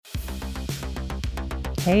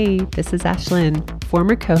Hey, this is Ashlyn,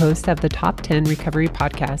 former co-host of the top 10 recovery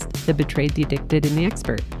podcast, The Betrayed, the Addicted, and the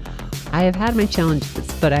Expert. I have had my challenges,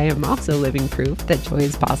 but I am also living proof that joy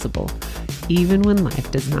is possible, even when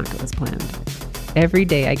life does not go as planned. Every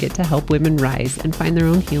day I get to help women rise and find their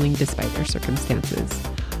own healing despite their circumstances.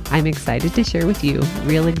 I'm excited to share with you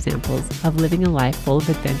real examples of living a life full of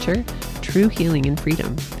adventure, true healing, and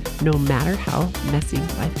freedom, no matter how messy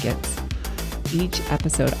life gets. Each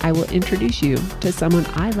episode, I will introduce you to someone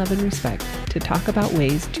I love and respect to talk about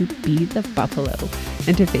ways to be the buffalo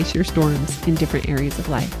and to face your storms in different areas of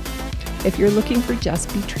life. If you're looking for just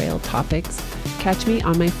betrayal topics, catch me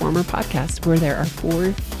on my former podcast where there are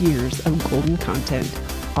 4 years of golden content,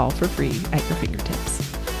 all for free at your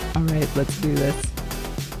fingertips. All right, let's do this.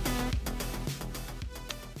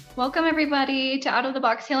 Welcome everybody to Out of the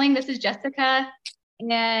Box Healing. This is Jessica,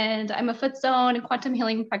 and I'm a foot zone and quantum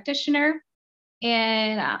healing practitioner.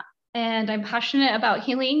 And I'm passionate about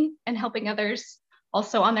healing and helping others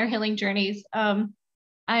also on their healing journeys. I'm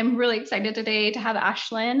really excited today to have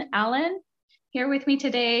Ashlyn Allen here with me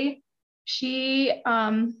today. She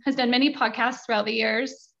has done many podcasts throughout the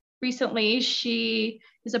years. Recently, she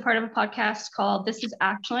is a part of a podcast called This is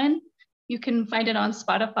Ashlyn. You can find it on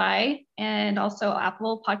Spotify and also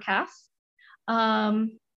Apple Podcasts.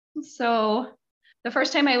 So the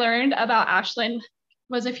first time I learned about Ashlyn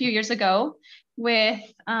was a few years ago with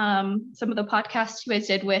some of the podcasts you guys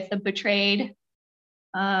did with the Betrayed,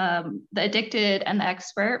 the Addicted, and the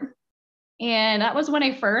Expert. And that was when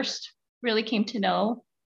I first really came to know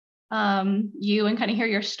you and kind of hear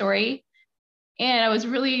your story. And I was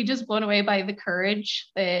really just blown away by the courage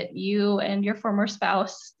that you and your former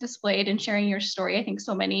spouse displayed in sharing your story. I think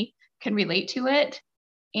so many can relate to it.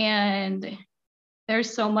 And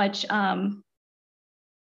there's so much,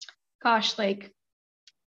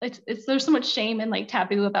 there's so much shame and like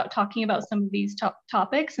taboo about talking about some of these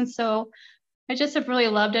topics. And so I just have really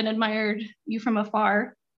loved and admired you from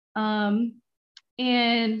afar.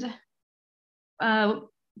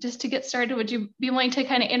 Just to get started, would you be willing to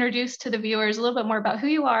kind of introduce to the viewers a little bit more about who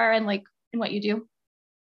you are and what you do?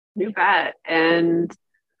 You bet. And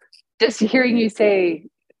just hearing you say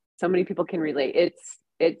so many people can relate.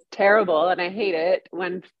 It's terrible. And I hate it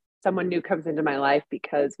when someone new comes into my life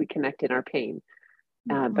because we connect in our pain.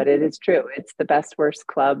 But it is true. It's the best, worst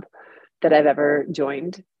club that I've ever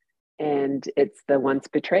joined. And it's the once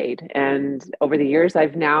betrayed. And over the years,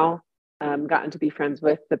 I've now gotten to be friends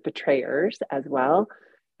with the betrayers as well,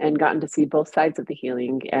 and gotten to see both sides of the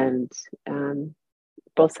healing. And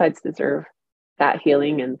both sides deserve that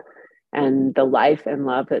healing and the life and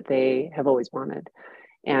love that they have always wanted.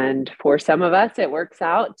 And for some of us, it works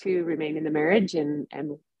out to remain in the marriage and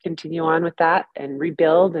continue on with that and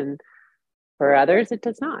rebuild. And for others, it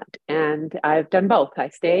does not. And I've done both. I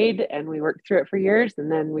stayed and we worked through it for years,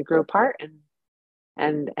 and then we grew apart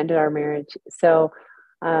and ended our marriage. So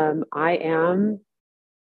I am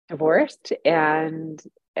divorced, and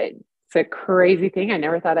it's a crazy thing. I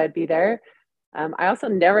never thought I'd be there. I also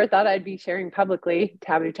never thought I'd be sharing publicly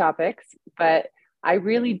taboo topics, but I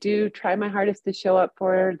really do try my hardest to show up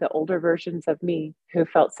for the older versions of me who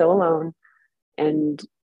felt so alone and,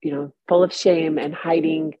 full of shame and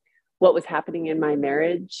hiding what was happening in my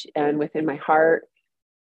marriage and within my heart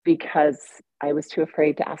because I was too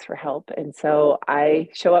afraid to ask for help. And so I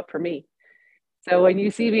show up for me. So when you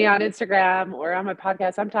see me on Instagram or on my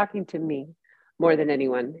podcast, I'm talking to me more than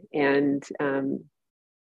anyone. And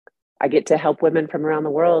I get to help women from around the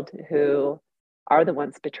world who are the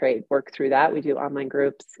ones betrayed work through that. We do online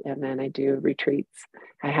groups, and then I do retreats.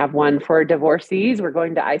 I have one for divorcees. We're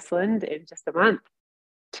going to Iceland in just a month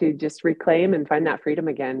to just reclaim and find that freedom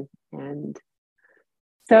again. And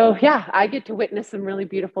so, yeah, I get to witness some really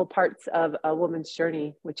beautiful parts of a woman's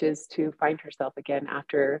journey, which is to find herself again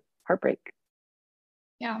after heartbreak.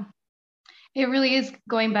 Yeah, it really is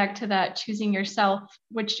going back to that choosing yourself,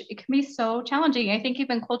 which it can be so challenging. I think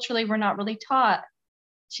even culturally, we're not really taught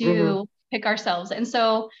to pick ourselves. And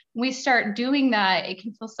so when we start doing that, it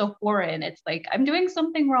can feel so foreign. It's like, I'm doing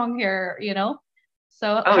something wrong here,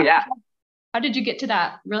 So how did you get to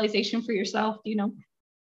that realization for yourself?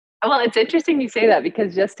 Well, it's interesting you say that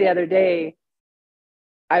because just the other day,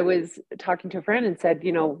 I was talking to a friend and said,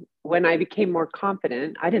 when I became more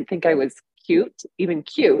confident, I didn't think I was even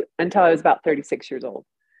cute, until I was about 36 years old.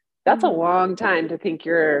 That's a long time to think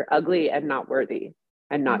you're ugly and not worthy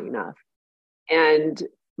and not enough. And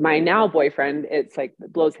my now boyfriend, it's like,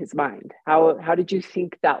 it blows his mind. How did you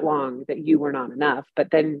think that long that you were not enough?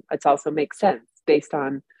 But then it also makes sense based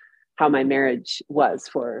on how my marriage was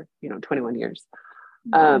for, 21 years.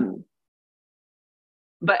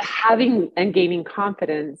 But having and gaining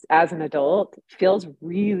confidence as an adult feels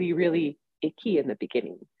really, really icky in the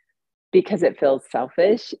beginning because it feels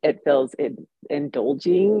selfish. It feels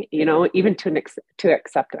indulging, you know, even to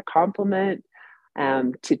accept a compliment,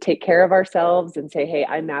 to take care of ourselves and say, hey,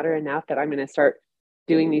 I matter enough that I'm going to start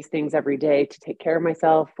doing these things every day to take care of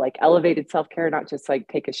myself, like elevated self-care, not just like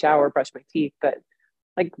take a shower, brush my teeth, but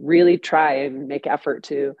like really try and make effort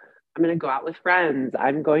to, I'm going to go out with friends.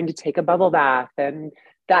 I'm going to take a bubble bath and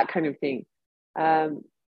that kind of thing.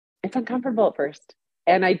 It's uncomfortable at first.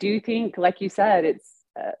 And I do think, like you said, it's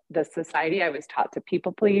the society. I was taught to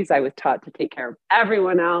people please. I was taught to take care of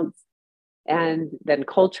everyone else. And then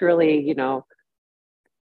culturally, you know,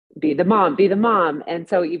 be the mom, be the mom. And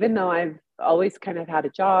so even though I've always kind of had a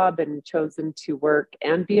job and chosen to work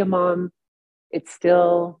and be a mom, it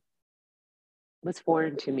still was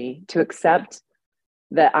foreign to me to accept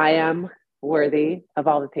that I am worthy of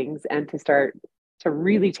all the things and to start to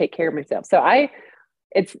really take care of myself. So I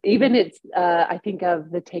think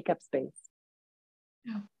of the take up space.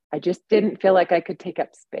 Yeah. I just didn't feel like I could take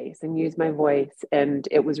up space and use my voice. And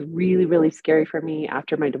it was really, really scary for me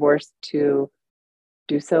after my divorce to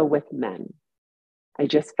do so with men. I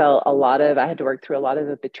just felt I had to work through a lot of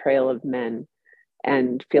the betrayal of men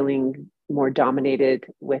and feeling more dominated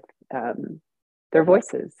with their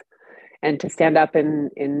voices, and to stand up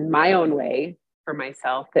in my own way for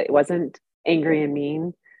myself that it wasn't angry and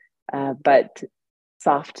mean, but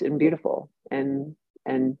soft and beautiful and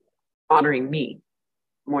honoring me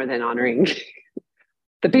more than honoring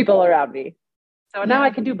the people around me. So now I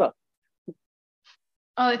can do both.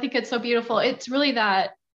 Oh, I think it's so beautiful. It's really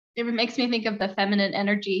that it makes me think of the feminine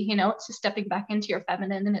energy, you know, it's just stepping back into your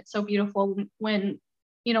feminine. And it's so beautiful when,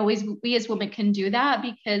 you know, we as women can do that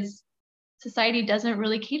because society doesn't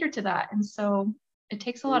really cater to that. And so it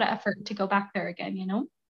takes a lot of effort to go back there again, you know?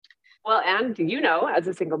 Well, and you know, as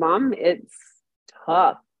a single mom, it's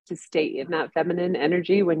tough to stay in that feminine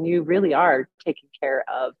energy when you really are taking care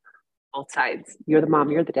of both sides. You're the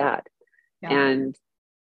mom, you're the dad. Yeah.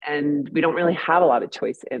 And we don't really have a lot of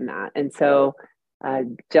choice in that. And so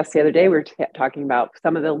just the other day, we were talking about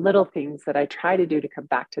some of the little things that I try to do to come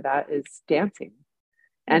back to that is dancing,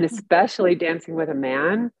 and especially dancing with a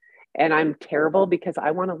man. And I'm terrible because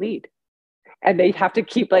I want to lead. And they have to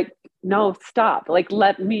keep like, no, stop. Like,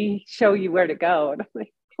 let me show you where to go. And I'm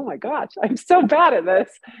like, oh my gosh, I'm so bad at this.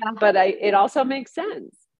 Yeah. But it also makes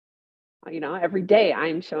sense. You know, every day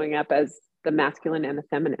I'm showing up as the masculine and the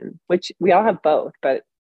feminine, which we all have both, but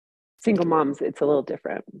single moms, it's a little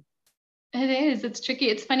different. It is. It's tricky.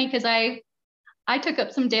 It's funny because I took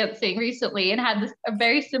up some dancing recently and had a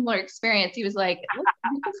very similar experience. He was like,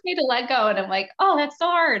 you just need to let go. And I'm like, oh, that's so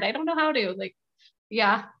hard. I don't know how to. Like,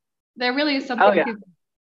 yeah, there really is something. Oh,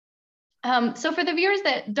 yeah. So for the viewers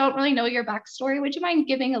that don't really know your backstory, would you mind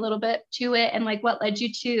giving a little bit to it and like what led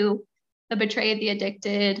you to the Betrayed, the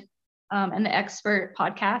Addicted, and the Expert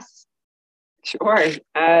podcasts? Sure.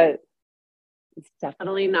 It's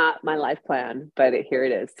definitely not my life plan, but here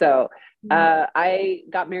it is. So I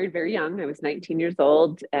got married very young. I was 19 years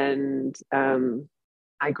old, and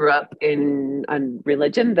I grew up in a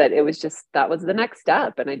religion that that was the next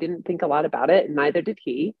step. And I didn't think a lot about it, and neither did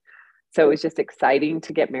he. So it was just exciting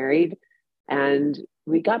to get married. And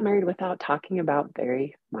we got married without talking about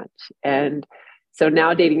very much. And so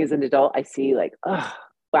now dating as an adult, I see like, oh,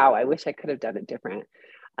 wow, I wish I could have done it different.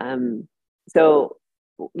 So,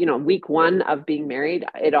 you know, week one of being married,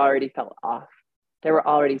 it already felt off. There were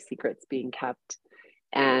already secrets being kept.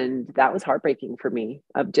 And that was heartbreaking for me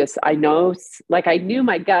I knew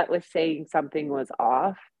my gut was saying something was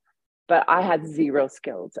off, but I had zero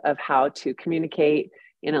skills of how to communicate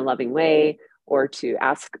in a loving way or to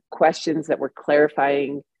ask questions that were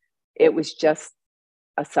clarifying. It was just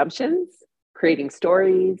assumptions, creating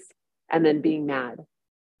stories, and then being mad.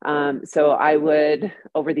 So I would,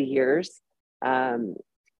 over the years,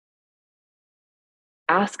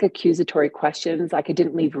 ask accusatory questions. Like I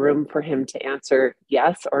didn't leave room for him to answer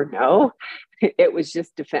yes or no. It was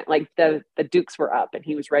just like the dukes were up and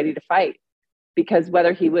he was ready to fight, because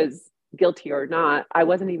whether he was guilty or not, I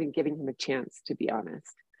wasn't even giving him a chance, to be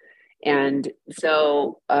honest. And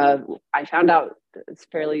so I found out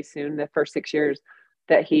fairly soon, the first 6 years,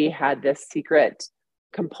 that he had this secret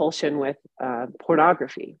compulsion with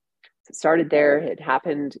pornography. So it started there. It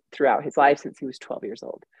happened throughout his life since he was 12 years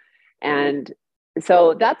old. And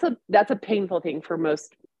so that's a painful thing for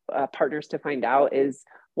most partners to find out. Is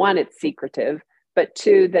one, it's secretive, but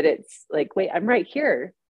two, that it's like, wait, I'm right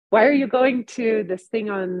here. Why are you going to this thing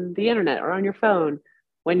on the internet or on your phone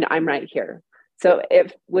when I'm right here? So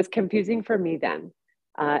it was confusing for me then.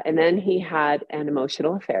 And then he had an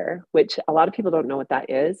emotional affair, which a lot of people don't know what that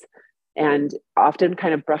is and often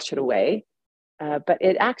kind of brush it away. But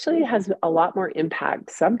it actually has a lot more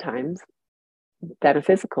impact sometimes than a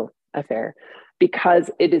physical affair because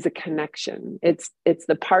it is a connection. It's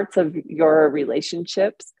the parts of your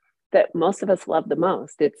relationships that most of us love the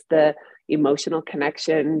most. It's the emotional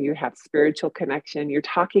connection, you have spiritual connection, you're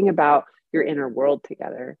talking about your inner world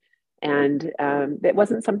together. And it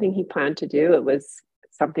wasn't something he planned to do. It was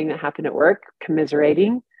something that happened at work,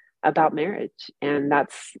 commiserating about marriage. And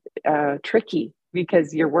that's tricky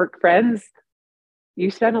because your work friends, you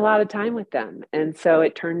spend a lot of time with them. And so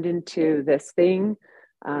it turned into this thing.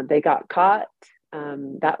 They got caught.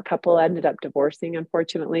 That couple ended up divorcing,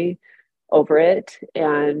 unfortunately, over it.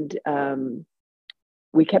 And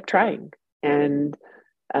we kept trying. And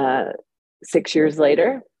 6 years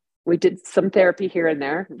later, we did some therapy here and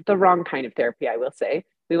there, the wrong kind of therapy, I will say.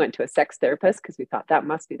 We went to a sex therapist because we thought that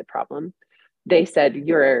must be the problem. They said,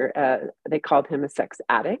 they called him a sex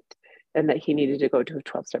addict and that he needed to go to a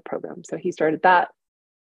 12-step program. So he started that,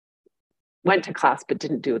 went to class, but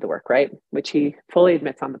didn't do the work, right? Which he fully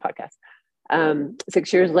admits on the podcast.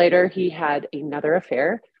 6 years later, he had another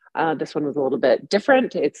affair. This one was a little bit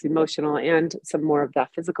different. It's emotional and some more of the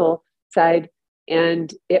physical side.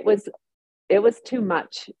 And it was too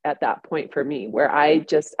much at that point for me, where I'd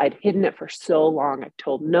hidden it for so long. I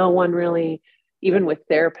told no one really, even with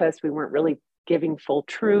therapists, we weren't really giving full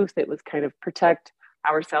truth. It was kind of protect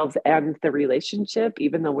ourselves and the relationship,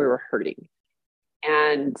 even though we were hurting.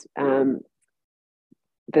 And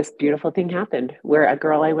this beautiful thing happened where a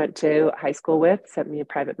girl I went to high school with sent me a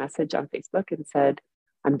private message on Facebook and said,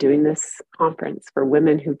 I'm doing this conference for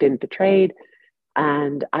women who've been betrayed.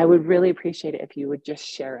 And I would really appreciate it if you would just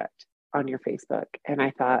share it on your Facebook. And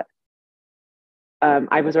I thought,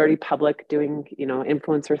 I was already public doing,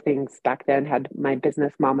 influencer things back then, had my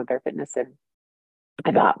business, Mama Bear Fitness. And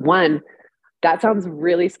I thought, one, that sounds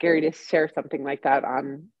really scary to share something like that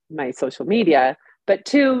on my social media. But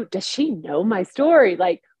two, does she know my story?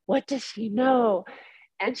 Like, what does she know?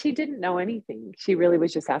 And she didn't know anything. She really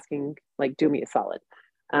was just asking, like, do me a solid.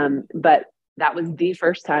 But that was the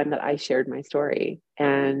first time that I shared my story.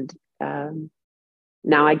 And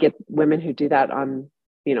now I get women who do that on,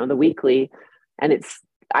 the weekly. And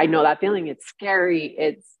I know that feeling. It's scary.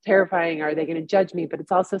 It's terrifying. Are they going to judge me? But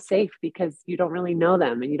it's also safe because you don't really know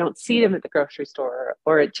them and you don't see them at the grocery store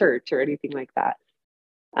or at church or anything like that.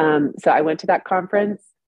 So I went to that conference,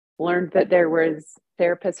 learned that there was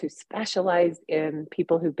therapists who specialized in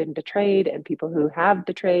people who've been betrayed and people who have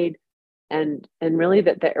betrayed, and really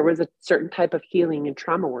that there was a certain type of healing and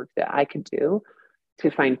trauma work that I could do to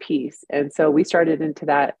find peace. And so we started into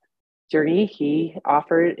that journey. He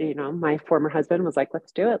offered, my former husband was like,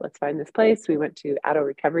 let's do it. Let's find this place. We went to Addo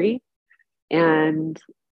Recovery and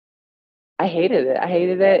I hated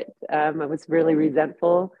it. I was really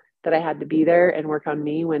resentful that I had to be there and work on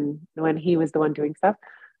me when he was the one doing stuff.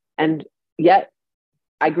 And yet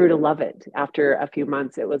I grew to love it after a few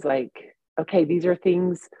months. It was like, okay, these are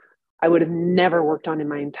things I would have never worked on in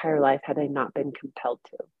my entire life had I not been compelled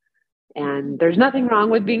to. And there's nothing wrong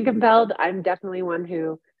with being compelled. I'm definitely one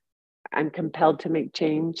who I'm compelled to make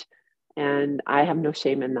change. And I have no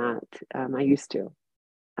shame in that. I used to.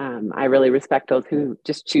 I really respect those who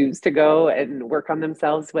just choose to go and work on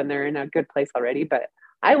themselves when they're in a good place already. But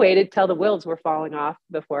I waited till the wheels were falling off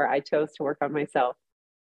before I chose to work on myself.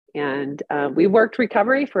 And we worked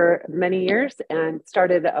recovery for many years and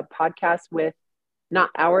started a podcast with not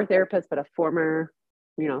our therapist, but a former,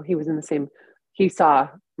 he was in the same, he saw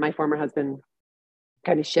my former husband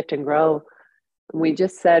kind of shift and grow. And we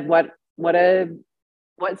just said,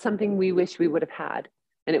 what's something we wish we would have had?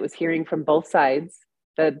 And it was hearing from both sides,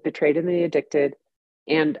 the betrayed and the addicted,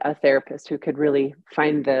 and a therapist who could really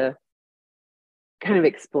find the kind of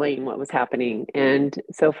explain what was happening. And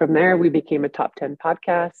so from there, we became a top 10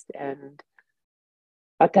 podcast and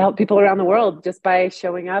got to help people around the world just by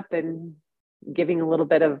showing up and giving a little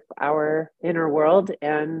bit of our inner world.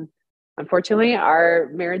 And unfortunately, our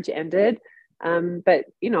marriage ended. But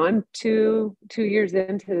I'm two years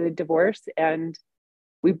into the divorce, and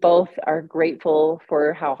we both are grateful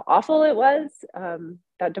for how awful it was,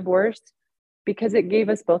 that divorce, because it gave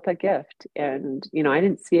us both a gift. And, I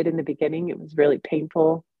didn't see it in the beginning. It was really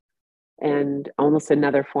painful and almost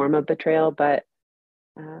another form of betrayal, but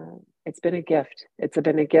it's been a gift. It's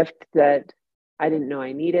been a gift that I didn't know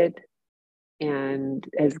I needed and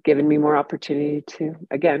has given me more opportunity to,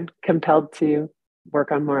 again, compelled to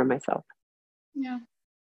work on more of myself. Yeah.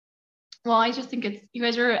 Well, I just think you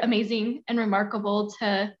guys are amazing and remarkable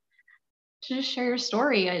to to just share your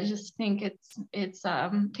story. I just think it's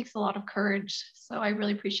takes a lot of courage. So I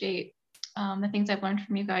really appreciate the things I've learned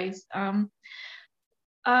from you guys.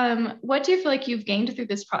 What do you feel like you've gained through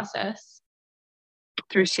this process?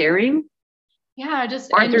 Through sharing? Yeah,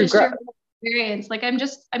 just Or and through just share experience. Like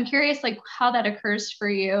I'm curious like how that occurs for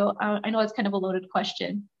you. I know it's kind of a loaded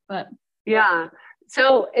question, but yeah.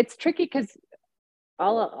 So it's tricky because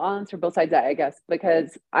I'll answer both sides, I guess,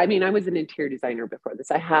 because I mean, I was an interior designer before this.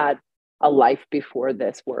 I had a life before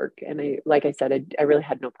this work. And like I said, I really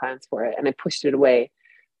had no plans for it. And I pushed it away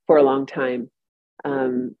for a long time.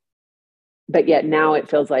 But yet now it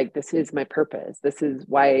feels like this is my purpose. This is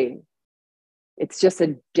why it's just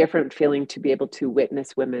a different feeling to be able to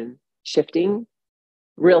witness women shifting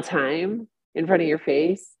real time in front of your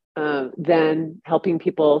face than helping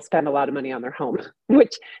people spend a lot of money on their home,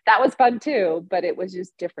 which that was fun too, but it was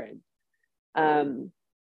just different.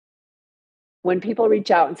 When people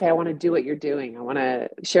reach out and say, I want to do what you're doing, I want to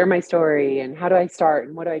share my story, and how do I start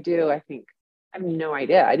and what do I do? I think I have no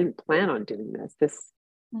idea. I didn't plan on doing this.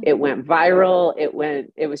 It went viral.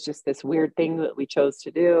 It was just this weird thing that we chose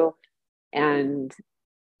to do. And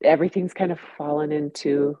everything's kind of fallen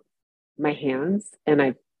into my hands,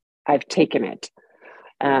 and I've taken it.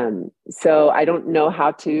 So I don't know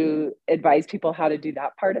how to advise people how to do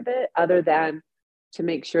that part of it, other than to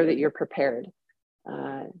make sure that you're prepared.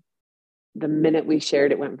 The minute we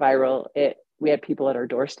shared, it went viral. We had people at our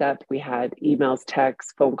doorstep. We had emails,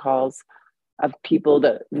 texts, phone calls of people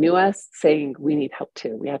that knew us saying, we need help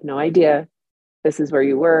too. We had no idea this is where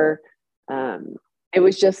you were. It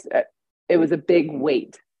was a big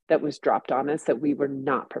weight that was dropped on us that we were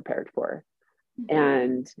not prepared for.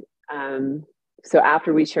 And so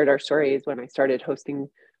after we shared our stories, when I started hosting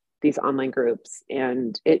these online groups,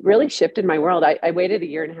 and it really shifted my world. I waited 1.5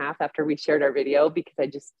 years after we shared our video because I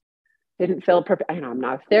just didn't feel prepared. I'm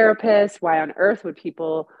not a therapist. Why on earth would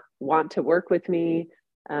people want to work with me?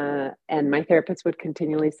 And my therapist would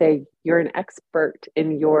continually say, you're an expert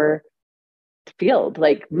in your field.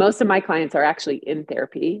 Like, most of my clients are actually in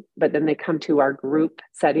therapy, but then they come to our group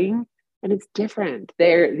setting and it's different.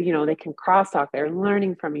 They can cross talk, they're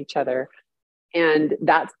learning from each other. And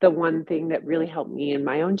that's the one thing that really helped me in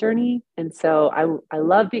my own journey. And so I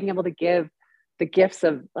love being able to give the gifts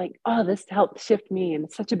of like, oh, this helped shift me in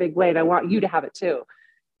such a big way, and I want you to have it too.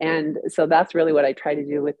 And so that's really what I try to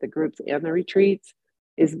do with the groups and the retreats,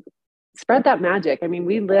 is spread that magic. I mean,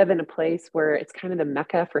 we live in a place where it's kind of the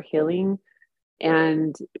mecca for healing,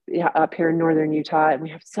 and up here in northern Utah, and we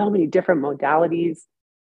have so many different modalities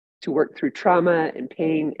to work through trauma and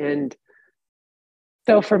pain. And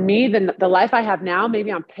so for me, the life I have now, maybe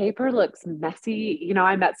on paper looks messy.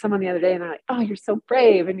 I met someone the other day and they're like, oh, you're so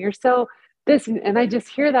brave and you're so this. And I just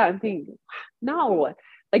hear that and think, no,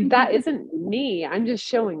 like that isn't me. I'm just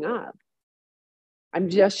showing up.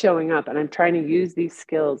 And I'm trying to use these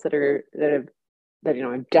skills that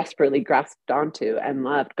I've desperately grasped onto and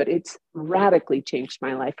loved, but it's radically changed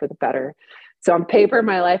my life for the better. So on paper,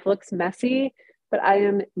 my life looks messy, but I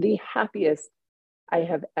am the happiest I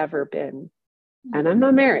have ever been. And I'm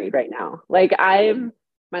not married right now. Like,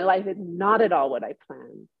 my life is not at all what I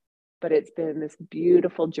planned, but it's been this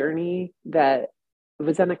beautiful journey that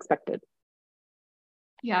was unexpected.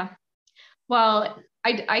 Yeah. Well,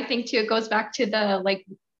 I think too, it goes back to the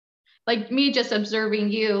like me just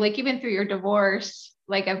observing you, like even through your divorce,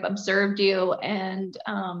 like I've observed you, and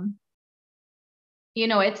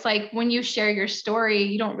it's like when you share your story,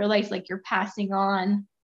 you don't realize like you're passing on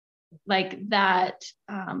like that.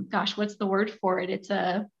 Gosh, what's the word for it? It's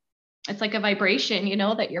like a vibration,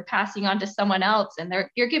 that you're passing on to someone else, and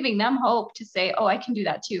you're giving them hope to say, oh, I can do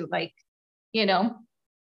that too. Like,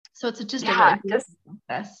 so it's just a really beautiful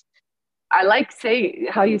process. I like saying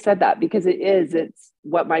how you said that, because it's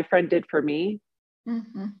what my friend did for me,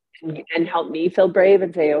 and helped me feel brave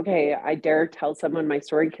and say, okay, I dare tell someone my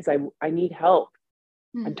story because I need help.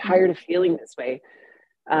 I'm tired of feeling this way.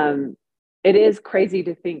 It is crazy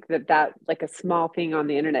to think that like a small thing on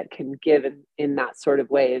the internet can give in that sort of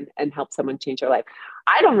way and help someone change their life.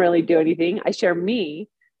 I don't really do anything. I share me,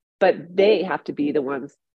 but they have to be the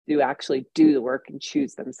ones to actually do the work and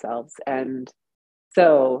choose themselves. And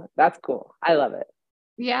so that's cool. I love it.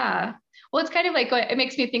 Yeah. Well, it's kind of like, it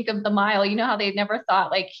makes me think of the mile. You know how they never thought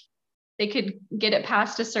like they could get it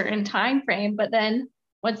past a certain time frame, but then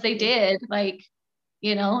once they did, like,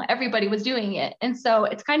 everybody was doing it. And so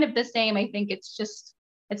it's kind of the same. I think it's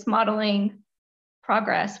modeling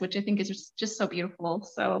progress, which I think is just so beautiful.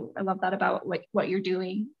 So I love that about what you're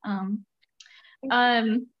doing.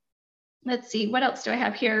 Let's see, what else do I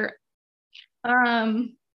have here?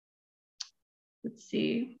 Let's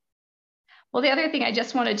see. Well, the other thing I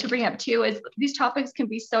just wanted to bring up too is these topics can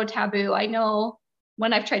be so taboo. I know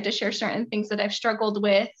when I've tried to share certain things that I've struggled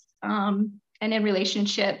with, and in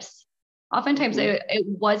relationships, oftentimes it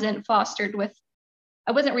wasn't fostered with,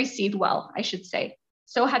 I wasn't received well, I should say.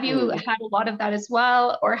 So have you had a lot of that as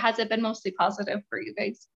well, or has it been mostly positive for you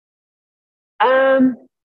guys?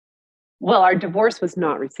 Well, our divorce was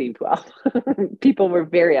not received well. People were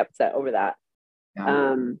very upset over that.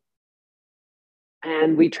 Yeah.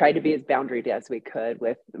 And we tried to be as boundaried as we could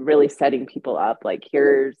with really setting people up. Like,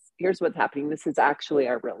 here's what's happening. This is actually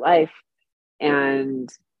our real life. And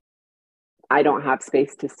I don't have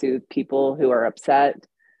space to soothe people who are upset.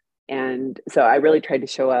 And so I really tried to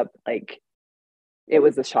show up like it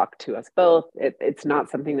was a shock to us both. It's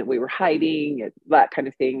not something that we were hiding, that kind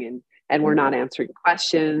of thing. And we're not answering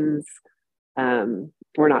questions.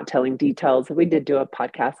 We're not telling details. We did do a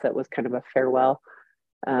podcast that was kind of a farewell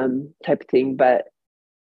type of thing, but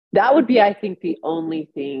that would be, I think, the only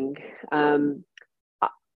thing.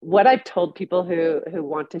 What I've told people who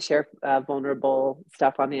want to share vulnerable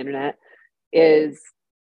stuff on the internet is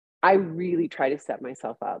I really try to set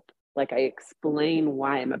myself up. Like, I explain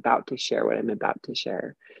why I'm about to share what I'm about to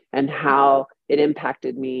share and how it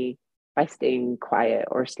impacted me by staying quiet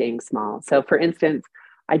or staying small. So for instance,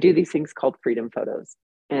 I do these things called freedom photos.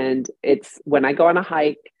 And it's when I go on a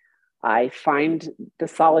hike, I find the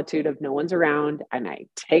solitude of no one's around, and I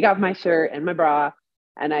take off my shirt and my bra,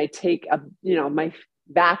 and I take my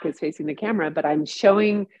back is facing the camera, but I'm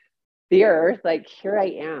showing the earth, like, here I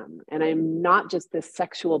am. And I'm not just this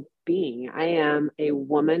sexual being. I am a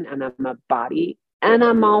woman, and I'm a body, and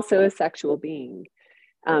I'm also a sexual being.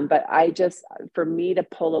 But for me to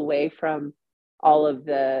pull away from all of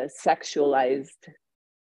the sexualized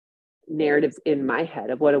narratives in my head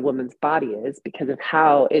of what a woman's body is because of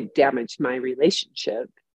how it damaged my relationship,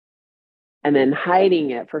 and then hiding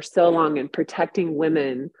it for so long and protecting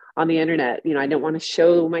women on the internet. I didn't want to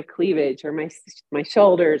show my cleavage or my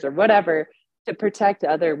shoulders or whatever to protect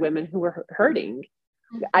other women who were hurting.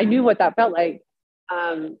 I knew what that felt like.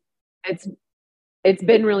 It's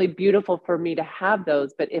been really beautiful for me to have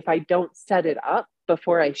those, but if I don't set it up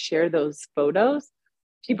before I share those photos,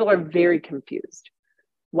 people are very confused.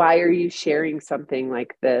 Why are you sharing something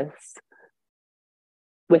like this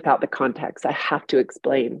without the context? I have to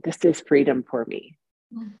explain, this is freedom for me.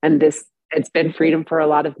 And it's been freedom for a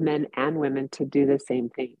lot of men and women to do the same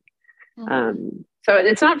thing. So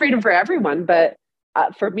it's not freedom for everyone, but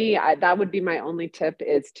for me, that would be my only tip,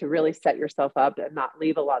 is to really set yourself up and not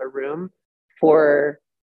leave a lot of room for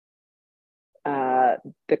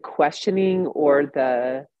the questioning or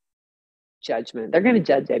the judgment. They're going to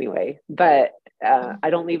judge anyway, but I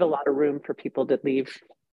don't leave a lot of room for people to leave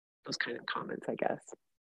those kind of comments, I guess.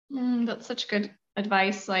 That's such good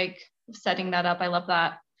advice, like setting that up. I love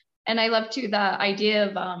that. And I love too the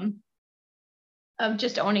idea of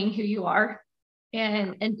just owning who you are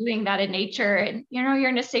and doing that in nature. And you're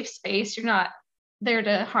in a safe space. You're not there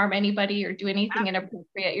to harm anybody or do anything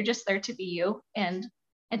inappropriate. You're just there to be you and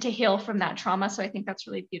to heal from that trauma. So I think that's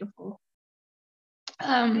really beautiful.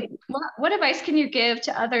 What advice can you give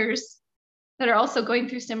to others that are also going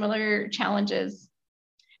through similar challenges,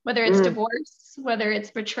 whether it's divorce, whether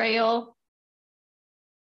it's betrayal,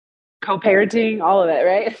 co-parenting, all of it,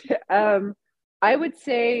 right? I would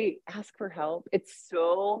say ask for help. It's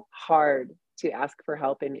so hard to ask for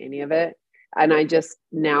help in any of it. And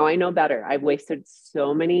now I know better. I've wasted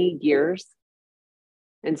so many years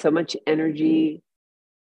and so much energy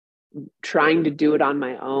trying to do it on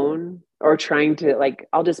my own, or trying to, like,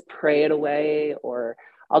 I'll just pray it away, or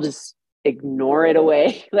I'll just ignore it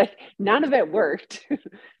away. Like, none of it worked.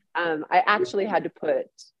 I actually had to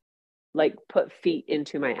put feet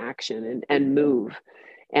into my action and move.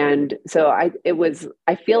 And so I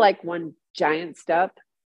feel like one giant step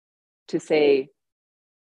to say,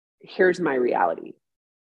 here's my reality.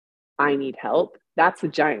 I need help. That's a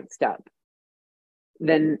giant step.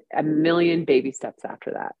 Then a million baby steps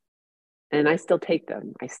after that. And I still take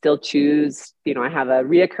them. I still choose, I have a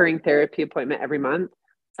reoccurring therapy appointment every month.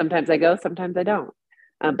 Sometimes I go, sometimes I don't.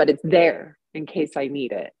 But it's there in case I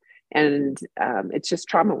need it. And it's just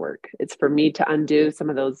trauma work. It's for me to undo some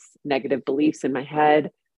of those negative beliefs in my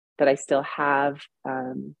head that I still have.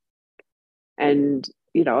 And,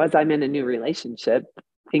 as I'm in a new relationship,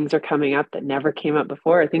 things are coming up that never came up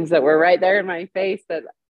before, things that were right there in my face, that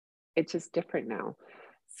it's just different now.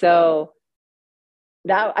 So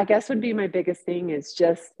that, I guess, would be my biggest thing, is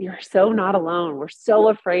just, you're so not alone. We're so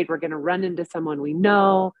afraid we're going to run into someone we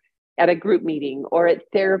know at a group meeting or at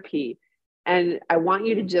therapy. And I want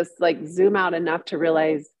you to just zoom out enough to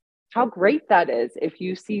realize how great that is if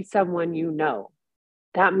you see someone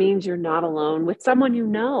that means you're not alone with someone you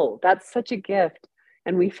know. That's such a gift.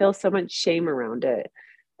 And we feel so much shame around it.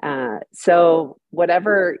 So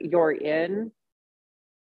whatever you're in,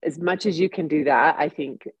 as much as you can do that, I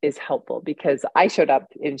think is helpful, because I showed up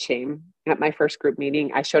in shame at my first group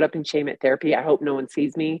meeting. I showed up in shame at therapy. I hope no one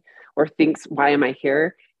sees me or thinks, why am I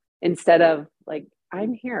here? Instead of like,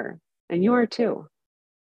 I'm here and you are too.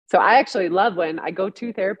 So I actually love when I go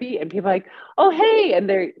to therapy and people are like, oh, hey, and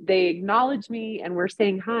they acknowledge me and we're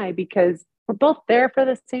saying hi, because we're both there for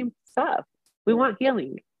the same stuff. We want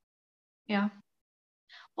healing. Yeah.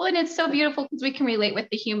 Well, and it's so beautiful because we can relate with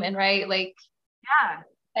the human, right? Like, yeah.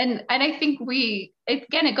 And I think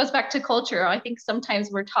it goes back to culture. I think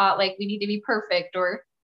sometimes we're taught like we need to be perfect,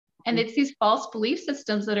 and it's these false belief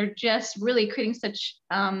systems that are just really creating such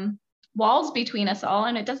walls between us all,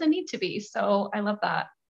 and it doesn't need to be. So I love that.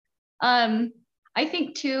 I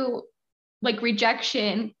think too, like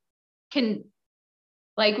rejection in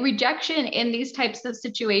these types of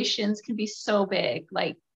situations can be so big.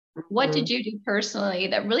 Like, what did you do personally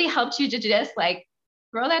that really helped you to just like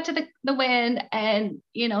throw that to the wind and,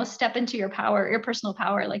 step into your power, your personal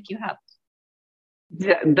power, like you have?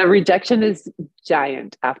 The rejection is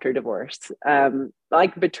giant after divorce.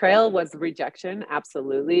 Like betrayal was rejection,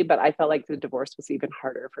 absolutely, but I felt like the divorce was even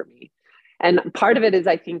harder for me. And part of it is,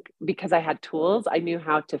 I think, because I had tools, I knew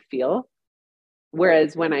how to feel.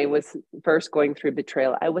 Whereas when I was first going through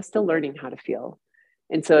betrayal, I was still learning how to feel.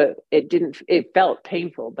 And so it felt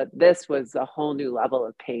painful, but this was a whole new level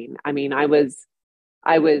of pain. I mean, I was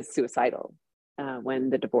suicidal when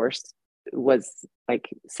the divorce was like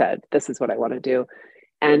said, this is what I want to do.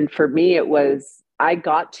 And for me, I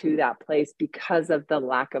got to that place because of the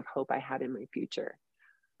lack of hope I had in my future.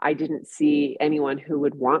 I didn't see anyone who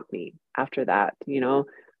would want me after that.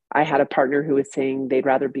 I had a partner who was saying they'd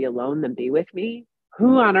rather be alone than be with me.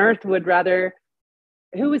 Who on earth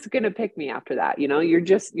who is going to pick me after that?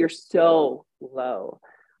 You're so low.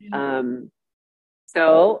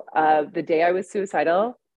 So the day I was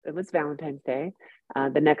suicidal, it was Valentine's Day.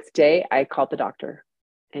 The next day I called the doctor,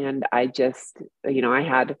 and I just, I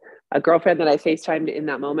had a girlfriend that I FaceTimed in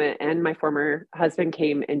that moment, and my former husband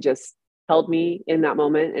came and just held me in that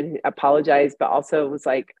moment and apologized, but also was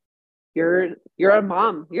like, you're a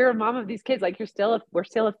mom. You're a mom of these kids. Like we're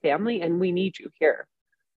still a family, and we need you here.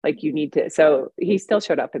 Like you need to. So he still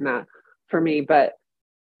showed up in that for me. But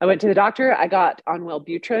I went to the doctor. I got on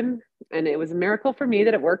Wellbutrin, and it was a miracle for me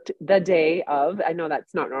that it worked the day of. I know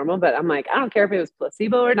that's not normal, but I'm like, I don't care if it was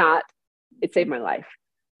placebo or not. It saved my life.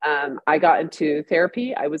 I got into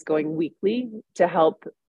therapy. I was going weekly to help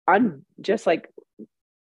just like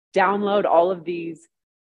download all of these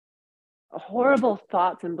horrible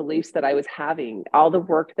thoughts and beliefs that I was having, all the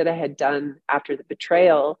work that I had done after the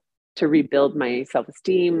betrayal to rebuild my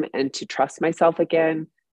self-esteem and to trust myself again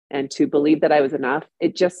and to believe that I was enough.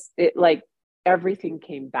 It like everything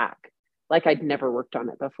came back like I'd never worked on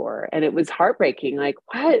it before. And it was heartbreaking. Like,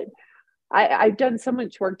 what? I've done so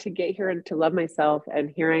much work to get here and to love myself. And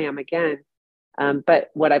here I am again.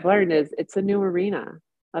 But what I've learned is it's a new arena.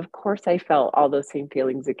 Of course, I felt all those same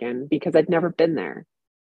feelings again because I'd never been there.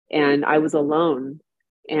 And I was alone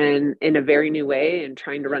and in a very new way, and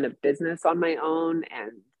trying to run a business on my own.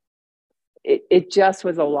 And it just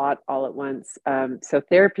was a lot all at once. So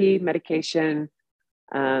therapy, medication,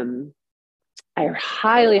 I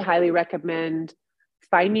highly, highly recommend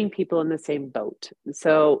finding people in the same boat.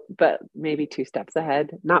 So, but maybe two steps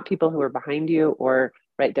ahead, not people who are behind you or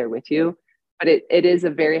right there with you. But it is a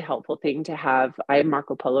very helpful thing to have. I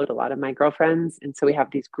Marco Polo'd a lot of my girlfriends. And so we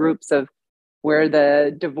have these groups of where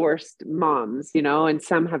the divorced moms, and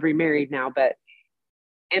some have remarried now, but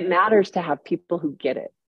it matters to have people who get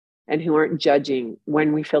it and who aren't judging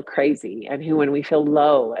when we feel crazy and when we feel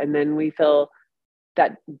low, and then we feel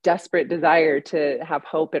that desperate desire to have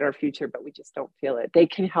hope in our future, but we just don't feel it. They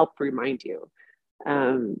can help remind you.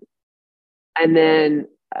 And then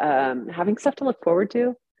having stuff to look forward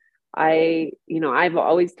to. I've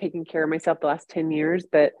always taken care of myself the last 10 years,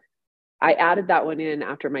 but I added that one in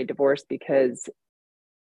after my divorce because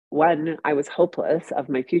one, I was hopeless of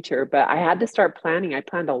my future, but I had to start planning. I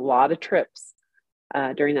planned a lot of trips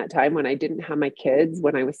during that time when I didn't have my kids,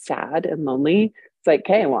 when I was sad and lonely. It's like,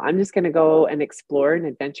 okay, well, I'm just going to go and explore and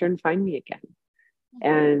adventure and find me again.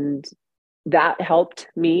 And that helped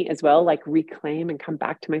me as well, like reclaim and come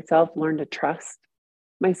back to myself, learn to trust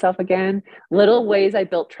myself again. Little ways I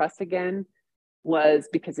built trust again was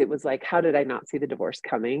because it was like, how did I not see the divorce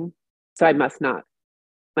coming? So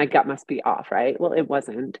my gut must be off, right? Well, it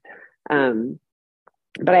wasn't.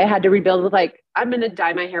 But I had to rebuild with like, I'm going to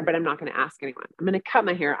dye my hair, but I'm not going to ask anyone. I'm going to cut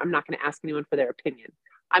my hair. I'm not going to ask anyone for their opinion.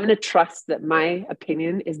 I'm going to trust that my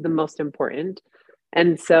opinion is the most important.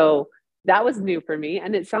 And so that was new for me.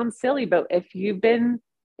 And it sounds silly, but if you've been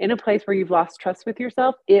in a place where you've lost trust with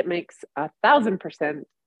yourself, it makes 1,000%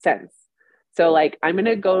 sense. So like, I'm going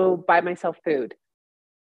to go buy myself food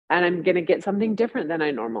and I'm going to get something different than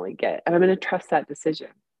I normally get. And I'm going to trust that decision.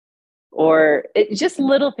 Or it just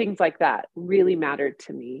little things like that really mattered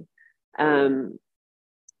to me. And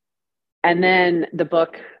then the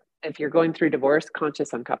book, if you're going through divorce,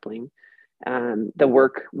 conscious uncoupling, the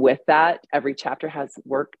work with that, every chapter has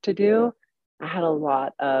work to do. I had a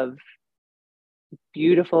lot of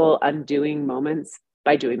beautiful undoing moments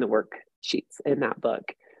by doing the worksheets in that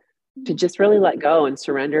book to just really let go and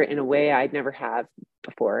surrender in a way I'd never have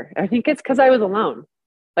before. I think it's because I was alone.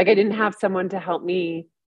 Like I didn't have someone to help me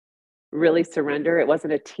really surrender. It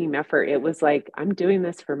wasn't a team effort. It was like, I'm doing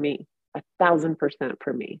this for me, 1,000%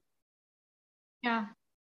 for me. Yeah.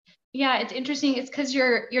 Yeah, it's interesting. It's because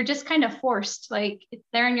you're just kind of forced. Like it's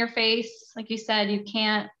there in your face. Like you said, you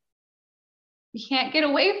can't get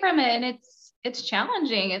away from it. And it's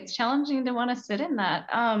challenging. It's challenging to want to sit in that.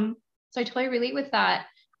 So I totally relate with that.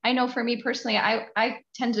 I know for me personally, I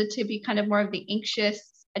tended to be kind of more of the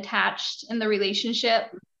anxious attached in the relationship.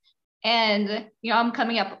 And, I'm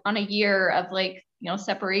coming up on a year of like,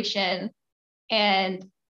 separation, and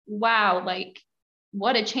wow, like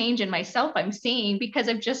what a change in myself I'm seeing, because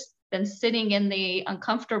I've just been sitting in the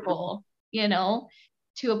uncomfortable,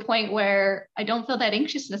 to a point where I don't feel that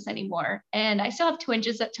anxiousness anymore. And I still have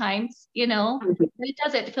twinges at times, but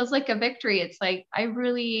it feels like a victory. It's like, I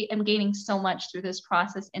really am gaining so much through this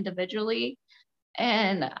process individually.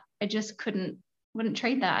 And I just wouldn't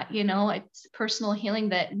trade that, it's personal healing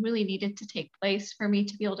that really needed to take place for me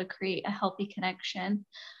to be able to create a healthy connection.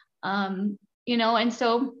 And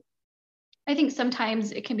so I think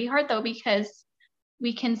sometimes it can be hard though, because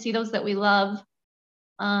we can see those that we love,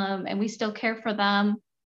 and we still care for them.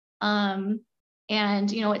 And,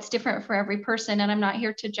 it's different for every person, and I'm not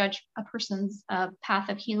here to judge a person's path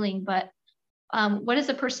of healing, but what does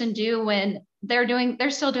a person do when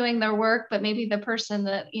they're still doing their work, but maybe the person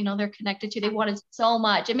that, they're connected to, they wanted so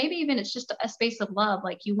much, and maybe even it's just a space of love.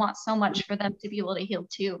 Like you want so much for them to be able to heal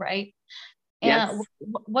too. Right. Yes. And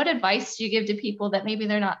what advice do you give to people that maybe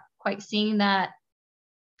they're not quite seeing that,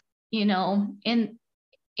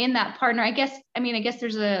 in that partner? I guess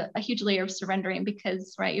there's a huge layer of surrendering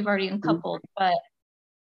because, right, you've already uncoupled, but,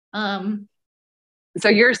 so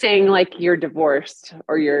you're saying like you're divorced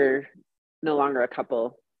or you're no longer a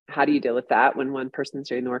couple. How do you deal with that when one person's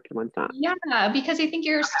doing the work and one's not? Yeah, because I think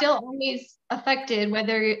you're still always affected,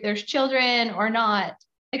 whether there's children or not.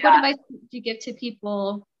 Like, what advice do you give to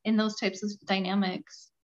people in those types of dynamics?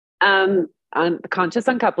 On conscious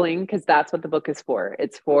uncoupling, because that's what the book is for.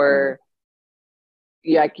 It's for,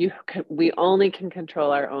 we only can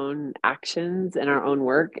control our own actions and our own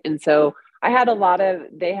work. And so I had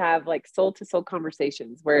they have like soul to soul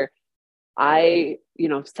conversations where I,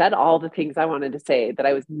 said all the things I wanted to say that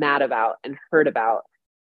I was mad about and hurt about.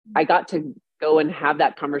 I got to go and have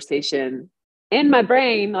that conversation in my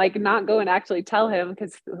brain, like not go and actually tell him,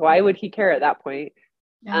 because why would he care at that point?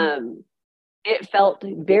 Yeah. It felt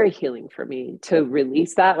very healing for me to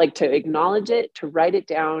release that, like to acknowledge it, to write it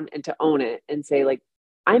down and to own it and say like,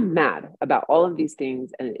 I'm mad about all of these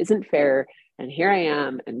things and it isn't fair. And here I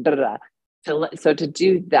am and da da da. So to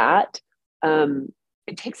do that,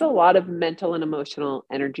 it takes a lot of mental and emotional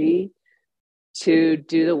energy to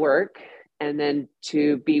do the work, and then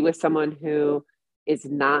to be with someone who is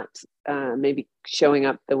not maybe showing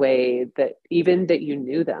up the way that even that you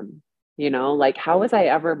knew them, like how was I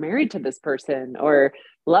ever married to this person or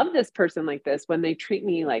love this person like this when they treat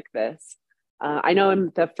me like this? I know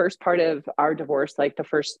in the first part of our divorce, like the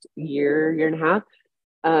first year and a half,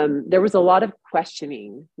 there was a lot of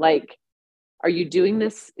questioning, like, are you doing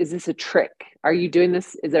this? Is this a trick? Are you doing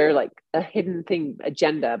this? Is there like a hidden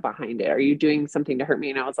agenda behind it? Are you doing something to hurt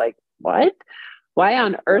me? And I was like, what? Why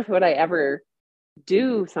on earth would I ever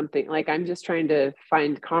do something? Like, I'm just trying to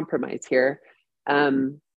find compromise here.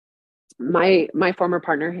 My former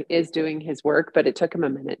partner is doing his work, but it took him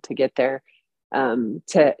a minute to get there,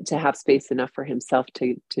 to have space enough for himself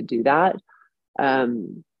to do that.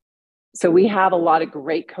 So we have a lot of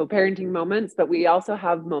great co-parenting moments, but we also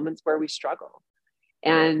have moments where we struggle.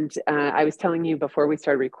 And I was telling you before we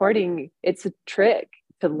started recording, it's a trick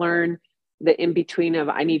to learn the in-between of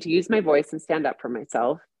I need to use my voice and stand up for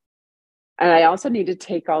myself. And I also need to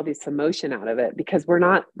take all this emotion out of it, because we're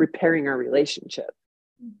not repairing our relationship.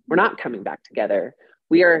 We're not coming back together.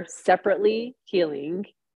 We are separately healing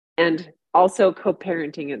and also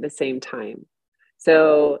co-parenting at the same time.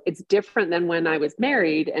 So it's different than when I was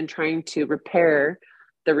married and trying to repair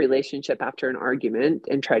the relationship after an argument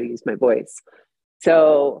and try to use my voice.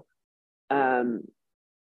 So,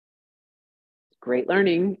 great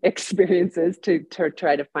learning experiences to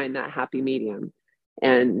try to find that happy medium.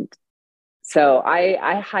 And so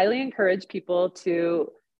I highly encourage people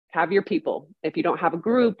to have your people. If you don't have a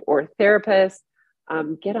group or a therapist,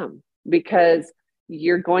 get them, because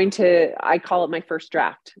you're going to, I call it my first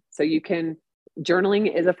draft. So you can,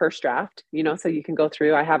 journaling is a first draft, you know, so you can go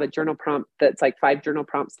through, I have a journal prompt that's like 5 journal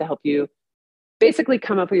prompts to help you basically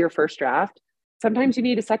come up with your first draft. Sometimes you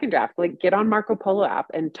need a second draft, like get on Marco Polo app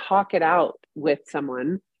and talk it out with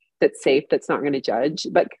someone that's safe, that's not going to judge,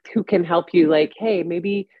 but who can help you, like, hey,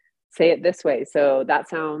 maybe say it this way. So that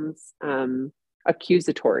sounds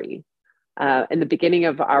accusatory. In the beginning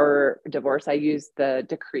of our divorce, I used the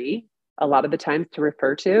decree a lot of the times to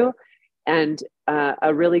refer to. And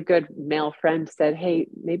a really good male friend said, hey,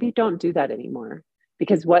 maybe don't do that anymore,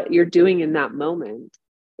 because what you're doing in that moment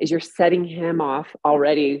is you're setting him off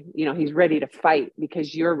already. You know, he's ready to fight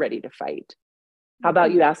because you're ready to fight. How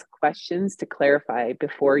about you ask questions to clarify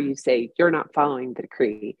before you say, you're not following the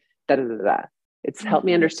decree, da, da, da, da. It's helped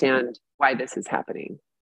me understand why this is happening.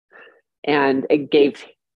 And it gave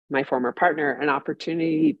my former partner an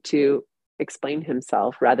opportunity to explain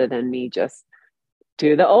himself rather than me just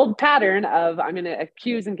do the old pattern of I'm going to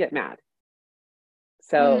accuse and get mad.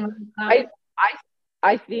 So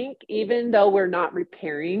I think even though we're not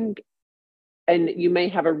repairing, and you may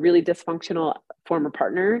have a really dysfunctional former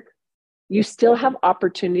partner, you still have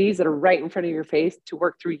opportunities that are right in front of your face to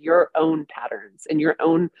work through your own patterns and your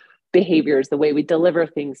own behaviors, the way we deliver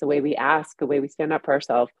things, the way we ask, the way we stand up for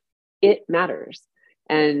ourselves. It matters.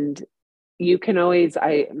 And you can always,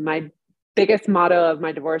 my biggest motto of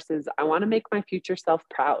my divorce is I want to make my future self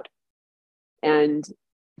proud. And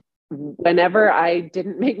whenever I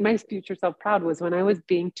didn't make my future self proud was when I was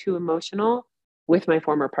being too emotional with my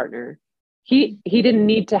former partner. He didn't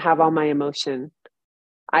need to have all my emotion.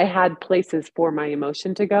 I had places for my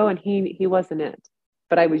emotion to go, and he wasn't it.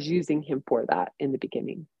 But I was using him for that in the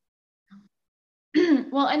beginning.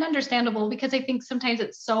 Well, and understandable, because I think sometimes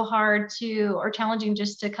it's so hard to, or challenging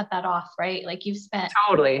just to cut that off, right? Like you've spent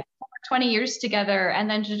totally 20 years together, and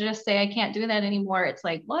then to just say, I can't do that anymore. It's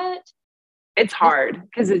like, what? It's hard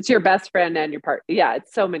because it's your best friend and your partner. Yeah,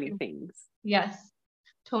 it's so many things. Yes,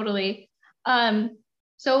 totally.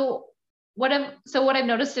 So what I've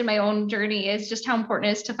noticed in my own journey is just how important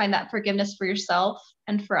it is to find that forgiveness for yourself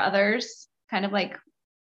and for others, kind of like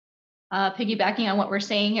piggybacking on what we're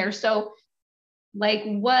saying here. So like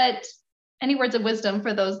any words of wisdom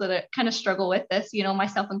for those that kind of struggle with this, you know,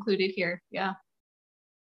 myself included here. Yeah.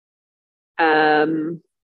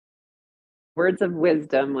 Words of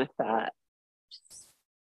wisdom with that.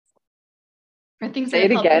 Or things Say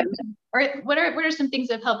that it have again. You, or what are some things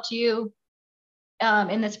that have helped you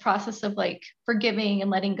in this process of like forgiving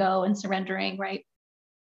and letting go and surrendering, right?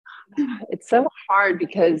 It's so hard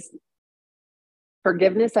because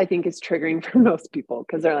forgiveness, I think, is triggering for most people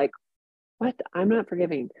because they're like, what? I'm not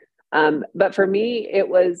forgiving. But for me, it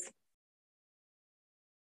was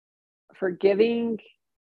forgiving.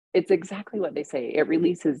 It's exactly what they say. It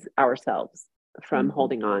releases ourselves from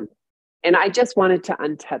holding on. And I just wanted to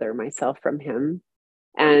untether myself from him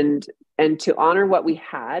and to honor what we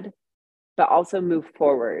had, but also move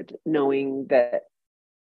forward, knowing that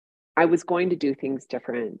I was going to do things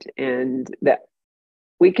different and that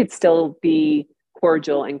we could still be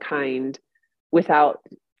cordial and kind without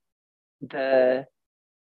the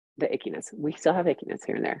ickiness. We still have ickiness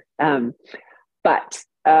here and there. But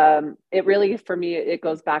it really, for me, it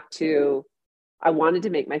goes back to, I wanted to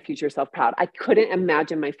make my future self proud. I couldn't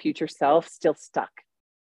imagine my future self still stuck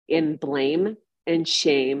in blame and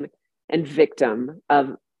shame and victim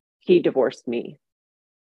of he divorced me.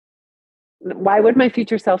 Why would my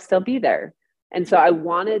future self still be there? And so I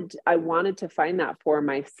wanted to find that for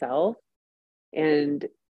myself. And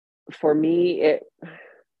for me,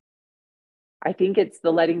 I think it's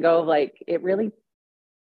the letting go of like, it really,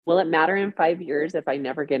 will it matter in 5 years if I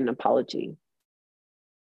never get an apology?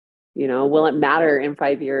 You know, will it matter in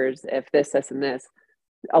 5 years if this, and this?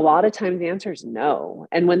 A lot of times the answer is no.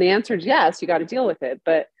 And when the answer is yes, you got to deal with it.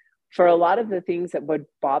 But for a lot of the things that would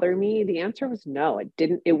bother me, the answer was no.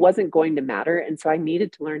 It wasn't going to matter. And so I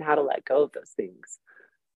needed to learn how to let go of those things.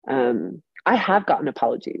 I have gotten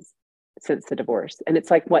apologies since the divorce. And it's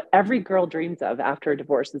like what every girl dreams of after a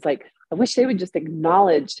divorce. It's like, I wish they would just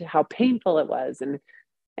acknowledge how painful it was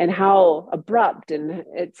and how abrupt and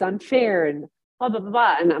it's unfair and blah, blah, blah,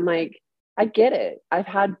 blah. And I'm like, I get it. I've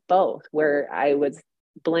had both where I was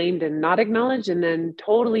blamed and not acknowledged and then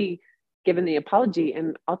totally given the apology.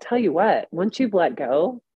 And I'll tell you what, once you've let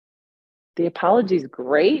go, the apology is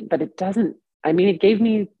great, but it doesn't, I mean, it gave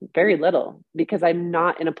me very little because I'm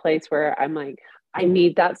not in a place where I'm like, I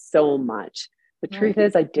need that so much. The truth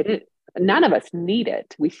is I didn't, none of us need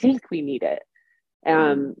it. We think we need it.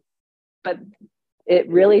 But it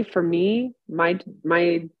really, for me, my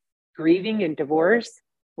grieving and divorce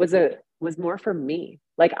was more for me.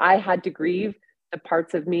 Like I had to grieve the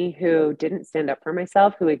parts of me who didn't stand up for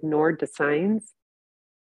myself, who ignored the signs.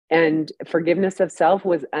 And forgiveness of self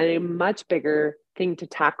was a much bigger thing to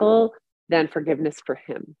tackle than forgiveness for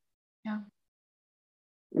him. Yeah.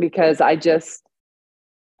 Because I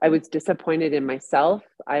was disappointed in myself.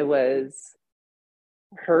 I was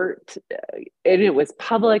hurt, and it was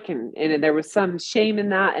public, and there was some shame in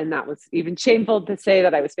that. And that was even shameful to say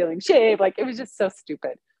that I was feeling shame. Like it was just so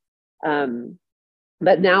stupid.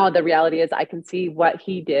 But now the reality is I can see what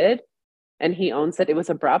he did, and he owns it. It was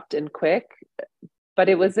abrupt and quick, but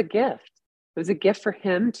it was a gift. It was a gift for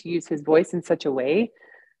him to use his voice in such a way.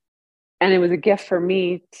 And it was a gift for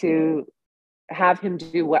me to have him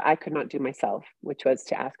do what I could not do myself, which was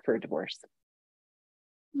to ask for a divorce.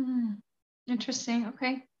 Interesting.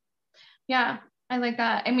 Okay. Yeah, I like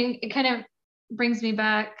that. I mean, it kind of brings me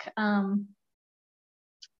back. I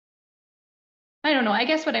don't know. I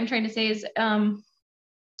guess what I'm trying to say is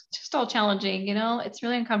just all challenging, it's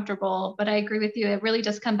really uncomfortable, but I agree with you. It really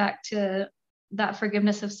does come back to that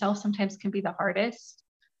forgiveness of self sometimes can be the hardest.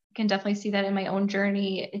 I can definitely see that in my own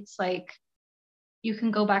journey. It's like you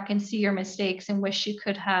can go back and see your mistakes and wish you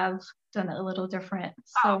could have done it a little different.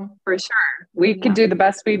 So for sure. We can do the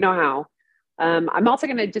best we know how. I'm also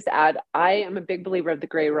going to just add, I am a big believer of the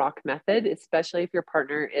gray rock method, especially if your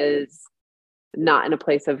partner is not in a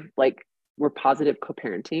place of like, we're positive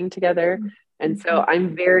co-parenting together. And so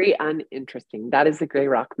I'm very uninteresting. That is the gray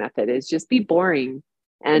rock method, is just be boring.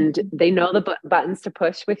 And they know the buttons to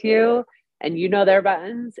push with you, and you know their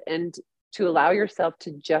buttons, and to allow yourself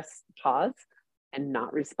to just pause and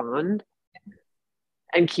not respond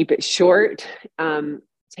and keep it short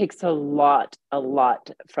takes a lot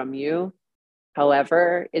from you.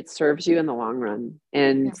 However, it serves you in the long run.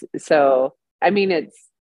 And so, I mean,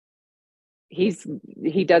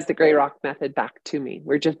 he does the gray rock method back to me.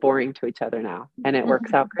 We're just boring to each other now, and it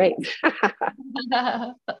works out great.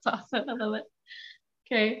 That's awesome. I love it.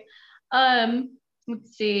 Okay.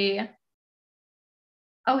 Let's see.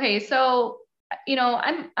 Okay. So,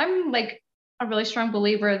 I'm like a really strong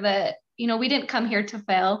believer that, we didn't come here to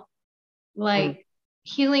fail. Like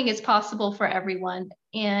healing is possible for everyone.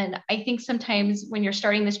 And I think sometimes when you're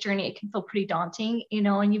starting this journey, it can feel pretty daunting,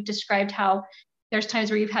 and you've described how there's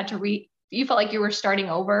times where you've had to you felt like you were starting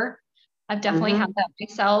over. I've definitely had that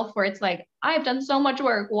myself, where it's like, I've done so much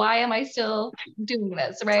work. Why am I still doing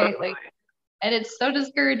this? Right. Like, and it's so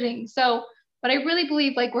discouraging. So, but I really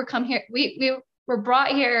believe like we're come here, we were brought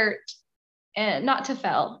here and not to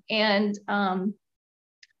fail. And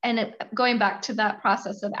going back to that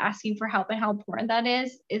process of asking for help and how important that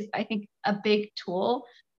is I think a big tool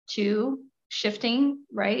to shifting,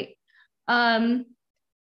 right?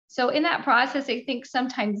 So in that process, I think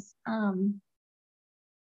sometimes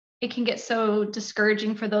it can get so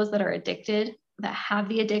discouraging for those that are addicted, that have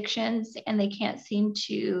the addictions, and they can't seem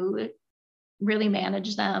to really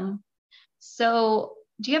manage them. So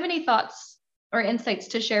do you have any thoughts or insights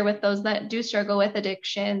to share with those that do struggle with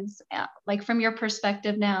addictions, like from your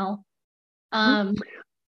perspective now? I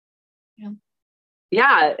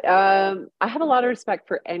have a lot of respect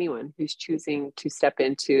for anyone who's choosing to step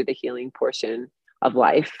into the healing portion of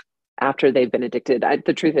life after they've been addicted.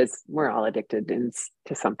 The truth is, we're all addicted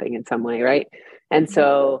to something in some way, right? And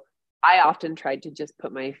so I often tried to just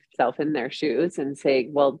put myself in their shoes and say,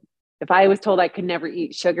 well, if I was told I could never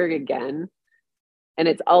eat sugar again, and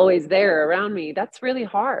it's always there around me, that's really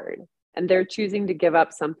hard. And they're choosing to give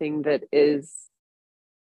up something that is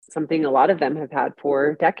something a lot of them have had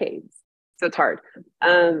for decades. So it's hard.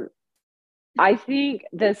 I think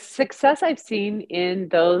the success I've seen in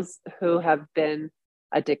those who have been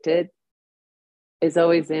addicted is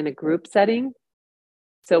always in a group setting.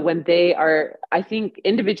 So when I think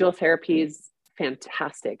individual therapy is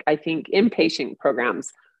fantastic. I think inpatient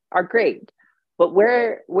programs are great. But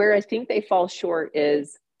where I think they fall short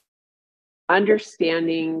is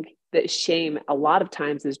understanding that shame a lot of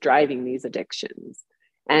times is driving these addictions.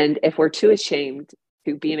 And if we're too ashamed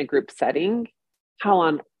to be in a group setting, how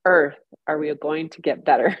on earth are we going to get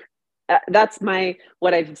better? That's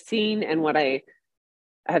what I've seen, and what I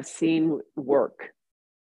have seen work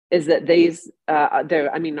is that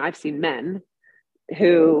I've seen men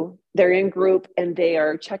who they're in group and they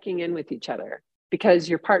are checking in with each other, because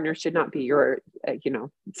your partner should not be your,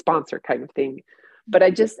 sponsor kind of thing. But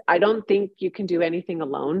I don't think you can do anything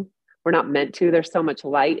alone. we're not meant to. There's so much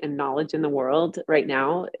light and knowledge in the world right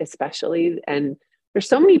now, especially. And there's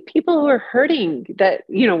so many people who are hurting that,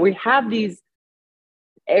 you know, we have these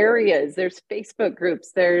areas, there's Facebook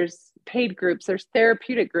groups, there's paid groups, there's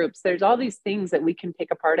therapeutic groups, there's all these things that we can take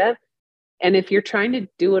a part of. And if you're trying to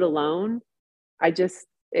do it alone,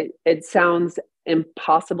 it sounds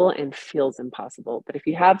impossible and feels impossible. But if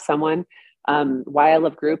you have someone, why I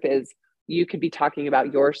love group is you could be talking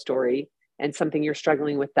about your story and something you're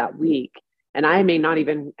struggling with that week. And I may not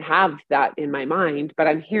even have that in my mind, but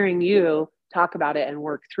I'm hearing you talk about it and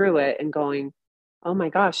work through it and going, oh my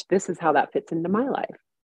gosh, this is how that fits into my life.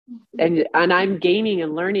 And I'm gaining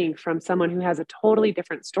and learning from someone who has a totally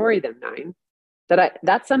different story than mine.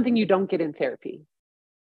 That's something you don't get in therapy.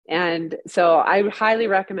 And so I would highly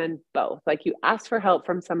recommend both. Like, you ask for help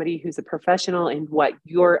from somebody who's a professional in what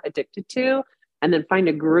you're addicted to, and then find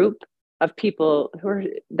a group of people who are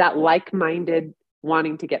that like-minded,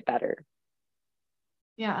 wanting to get better.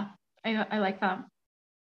 Yeah, I like that.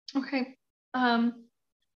 Okay.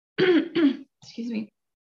 Excuse me.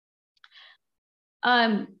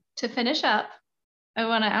 To finish up, I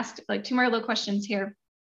want to ask like 2 more little questions here.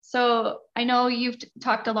 So I know you've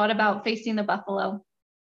talked a lot about facing the buffalo,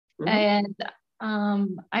 and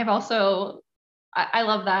I've also, I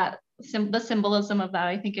love that, the symbolism of that.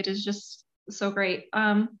 I think it is just so great.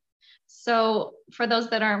 So for those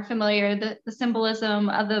that aren't familiar, the symbolism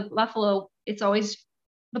of the buffalo,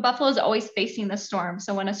 the buffalo is always facing the storm.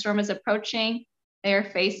 So when a storm is approaching,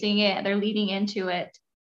 they're facing it, they're leading into it.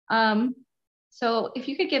 So if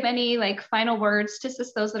you could give any like final words to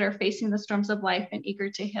assist those that are facing the storms of life and eager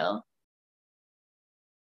to heal.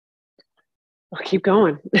 Well, keep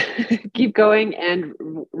going. Keep going and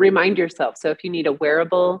remind yourself. So if you need a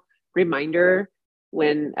wearable reminder,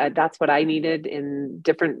 when that's what I needed in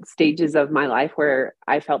different stages of my life where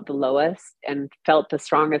I felt the lowest and felt the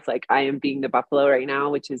strongest, like I am being the buffalo right now,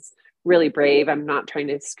 which is really brave. I'm not trying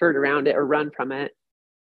to skirt around it or run from it.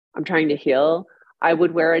 I'm trying to heal. I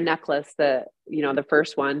would wear a necklace that, you know, the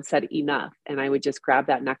first one said enough. And I would just grab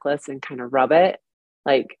that necklace and kind of rub it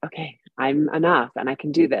like, okay, I'm enough and I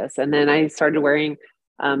can do this. And then I started wearing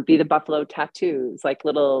Be the Buffalo tattoos, like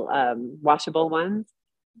little washable ones.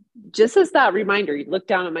 Just as that reminder, you look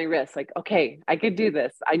down at my wrist, like, okay, I could do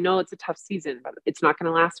this. I know it's a tough season, but it's not going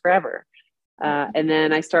to last forever. And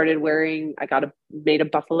then I started made a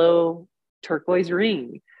buffalo turquoise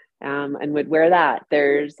ring. And would wear that.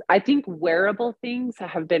 I think wearable things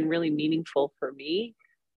have been really meaningful for me.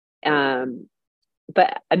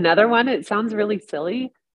 But another one, it sounds really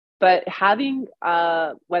silly, but having,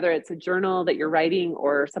 whether it's a journal that you're writing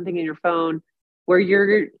or something in your phone where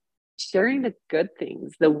you're sharing the good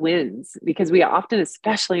things, the wins, because we often,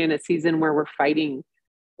 especially in a season where we're fighting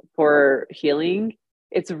for healing,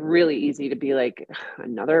 it's really easy to be like,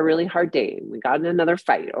 another really hard day. We got in another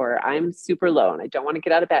fight, or I'm super low and I don't want to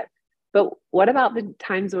get out of bed. But what about the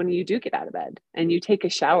times when you do get out of bed and you take a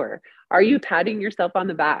shower? Are you patting yourself on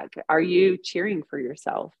the back? Are you cheering for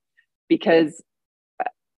yourself? Because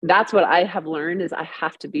that's what I have learned is I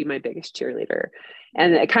have to be my biggest cheerleader.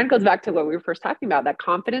 And it kind of goes back to what we were first talking about, that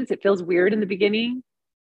confidence. It feels weird in the beginning,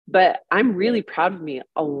 but I'm really proud of me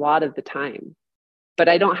a lot of the time. But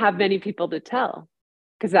I don't have many people to tell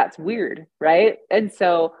because that's weird, right? And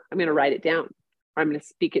so I'm going to write it down. Or I'm going to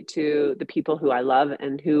speak it to the people who I love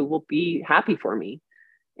and who will be happy for me,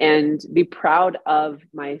 and be proud of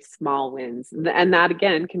my small wins. And that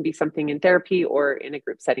again can be something in therapy or in a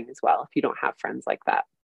group setting as well, if you don't have friends like that.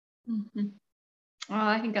 Mm-hmm. Oh,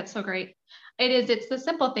 I think that's so great. It's the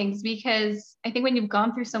simple things, because I think when you've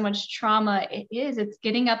gone through so much trauma, it's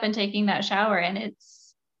getting up and taking that shower, and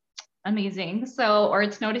it's amazing. So, or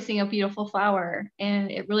it's noticing a beautiful flower,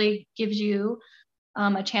 and it really gives you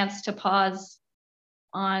a chance to pause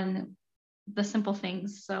on the simple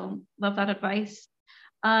things. So love that advice.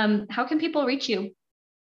 How can people reach you?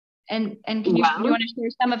 And do you want to share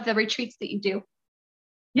some of the retreats that you do?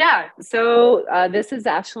 Yeah. So this is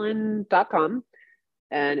Ashlyn.com,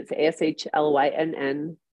 and it's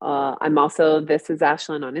ASHLYNN. I'm also This is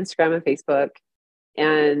Ashlyn on Instagram and Facebook.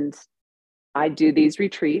 And I do these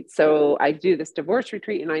retreats. So I do this divorce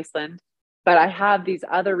retreat in Iceland, but I have these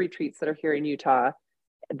other retreats that are here in Utah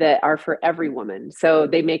that are for every woman. So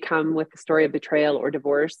they may come with the story of betrayal or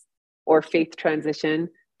divorce or faith transition,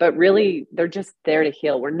 but really they're just there to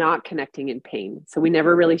heal. We're not connecting in pain. So we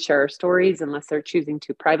never really share our stories unless they're choosing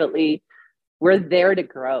to privately. We're there to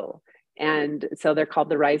grow. And so they're called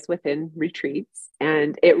the Rise Within retreats.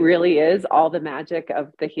 And it really is all the magic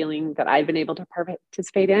of the healing that I've been able to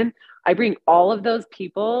participate in. I bring all of those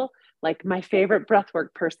people, like my favorite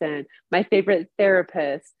breathwork person, my favorite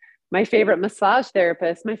therapist, my favorite massage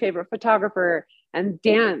therapist, my favorite photographer, and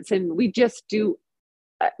dance. And we just do,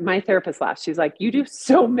 my therapist laughed. She's like, you do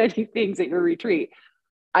so many things at your retreat.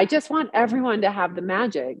 I just want everyone to have the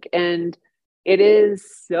magic. And it is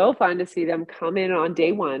so fun to see them come in on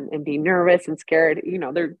day one and be nervous and scared. You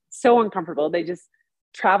know, they're so uncomfortable. They just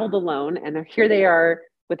traveled alone, and here they are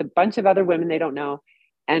with a bunch of other women they don't know.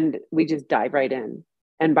 And we just dive right in.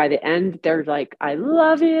 And by the end, they're like, I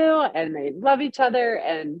love you. And they love each other.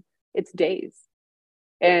 And it's days.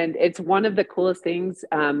 And it's one of the coolest things.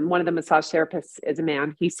 One of the massage therapists is a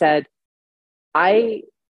man. He said, I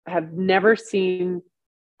have never seen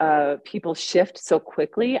people shift so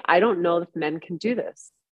quickly. I don't know if men can do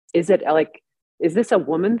this. Is this a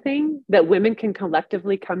woman thing that women can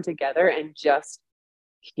collectively come together and just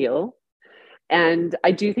heal? And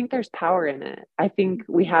I do think there's power in it. I think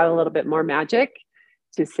we have a little bit more magic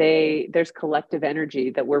to say there's collective energy,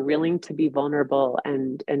 that we're willing to be vulnerable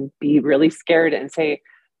and be really scared and say,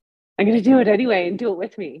 I'm going to do it anyway, and do it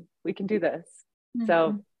with me. We can do this. Mm-hmm.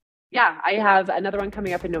 So yeah, I have another one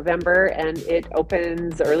coming up in November, and it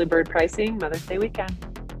opens early bird pricing Mother's Day weekend.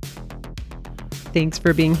 Thanks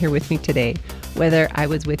for being here with me today, whether I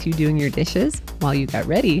was with you doing your dishes while you got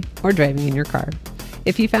ready or driving in your car.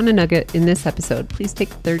 If you found a nugget in this episode, please take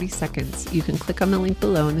 30 seconds. You can click on the link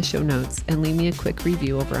below in the show notes and leave me a quick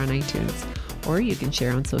review over on iTunes. Or you can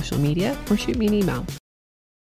share on social media or shoot me an email.